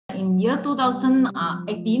in year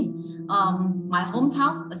 2018, my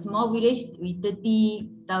hometown, a small village with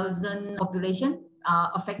 30,000 population,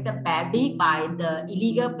 affected badly by the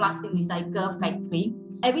illegal plastic recycle factory.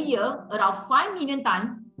 Every year, around 5 million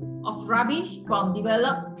tons of rubbish from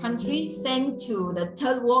developed countries sent to the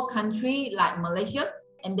third world country like Malaysia.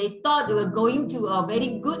 And they thought they were going to a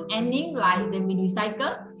very good ending, like they will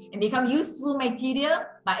recycle and become useful material,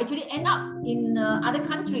 but actually end up in other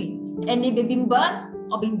country and they've been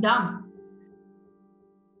burned or been dumped.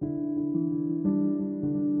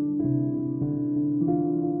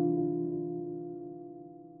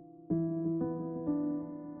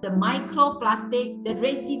 The microplastic, the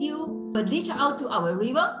residue will reach out to our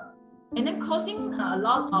river and then causing a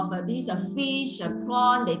lot of these fish,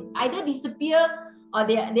 prawn, they either disappear or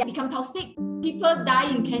they become toxic. People die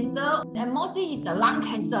in cancer, and mostly it's lung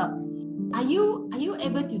cancer. Are you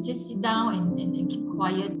able to just sit down and keep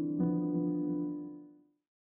quiet?